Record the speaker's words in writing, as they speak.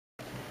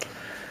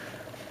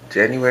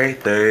January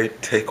 3rd,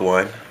 take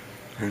one.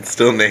 And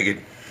still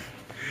naked.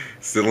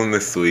 Still in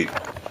this suite.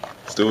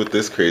 Still with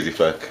this crazy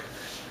fuck.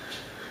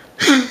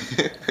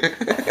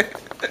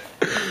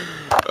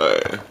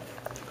 Alright.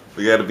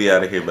 We gotta be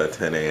out of here by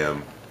 10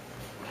 a.m.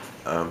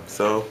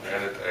 So.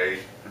 And it's 8.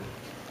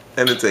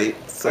 And it's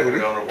 8. So I gotta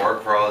go to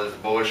work for all this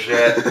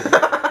bullshit.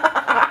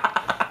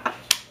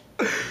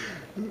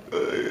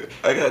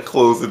 I got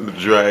clothes in the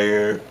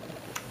dryer.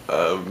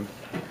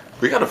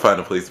 We gotta find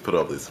a place to put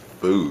all this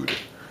food.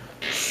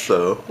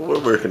 So we're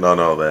working on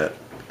all that.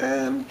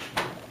 And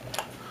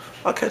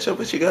I'll catch up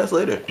with you guys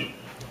later.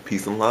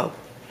 Peace and love.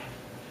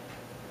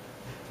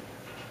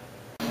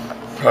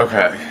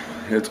 Okay,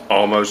 it's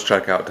almost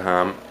checkout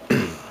time.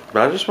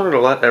 But I just wanted to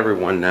let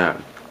everyone know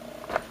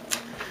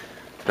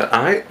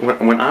that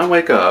when I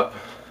wake up,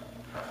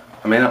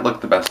 I may not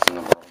look the best in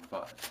the world,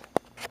 but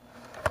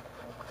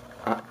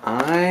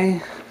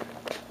I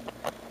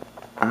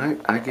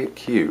get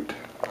cute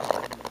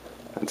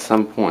at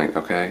some point,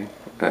 okay?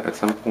 At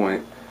some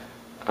point,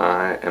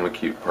 I am a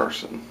cute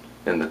person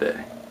in the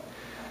day.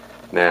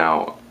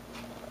 Now,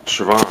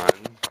 Siobhan,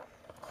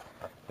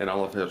 and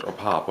all of his, or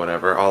Pop,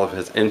 whatever, all of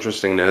his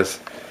interestingness,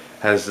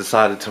 has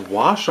decided to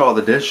wash all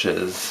the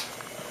dishes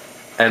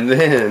and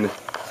then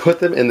put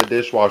them in the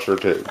dishwasher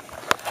too.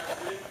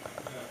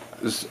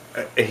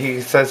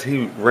 He says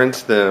he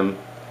rinsed them,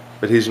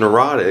 but he's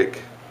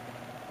neurotic,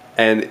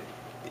 and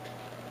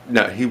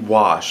no, he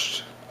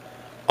washed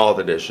all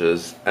the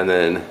dishes and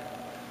then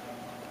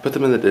put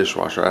them in the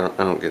dishwasher. I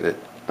don't get it.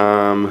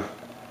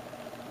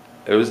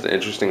 It was an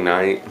interesting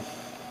night.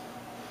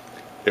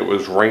 It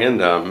was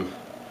random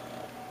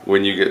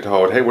when you get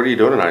told, hey, what are you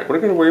doing tonight? What are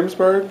you going to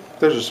Williamsburg?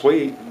 There's a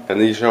suite. And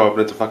then you show up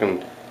and it's a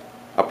fucking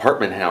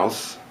apartment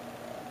house.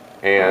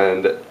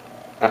 And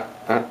I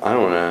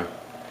don't know.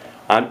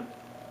 I'm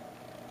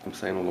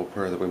saying a little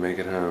prayer that we make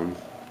it home.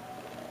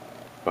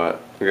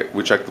 But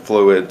we checked the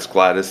fluids.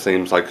 Gladys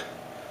seems like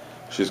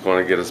she's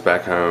going to get us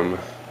back home.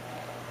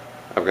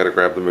 I've got to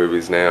grab the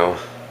movies now.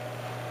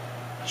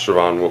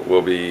 Siobhan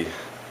will be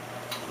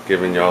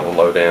giving y'all the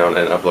lowdown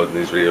and uploading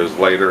these videos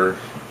later.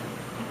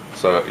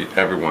 So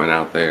everyone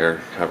out there,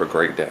 have a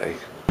great day.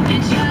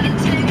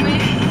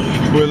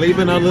 We're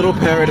leaving our little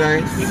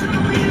paradise.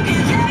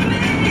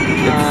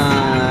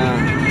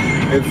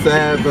 It's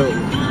sad, but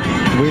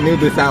we knew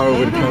this hour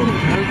would come.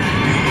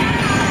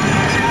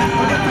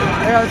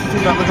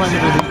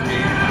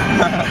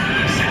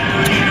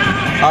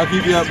 I'll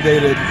keep you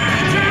updated,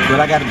 but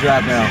I gotta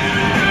drive now.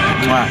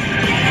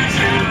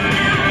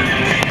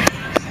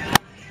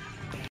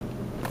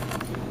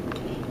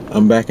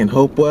 I'm back in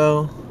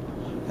Hopewell.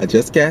 I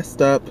just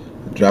gassed up,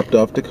 dropped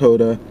off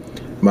Dakota.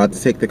 I'm about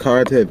to take the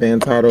car to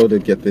Advance Auto to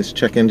get this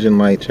check engine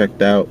light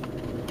checked out.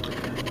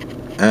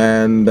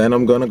 And then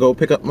I'm gonna go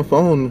pick up my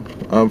phone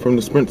from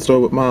the Sprint store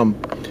with Mom.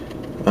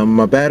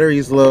 My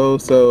battery's low,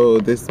 so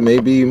this may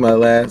be my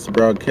last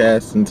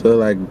broadcast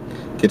until I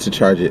get to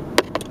charge it.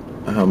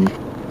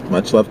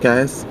 Much love,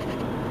 guys.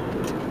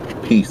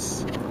 Peace.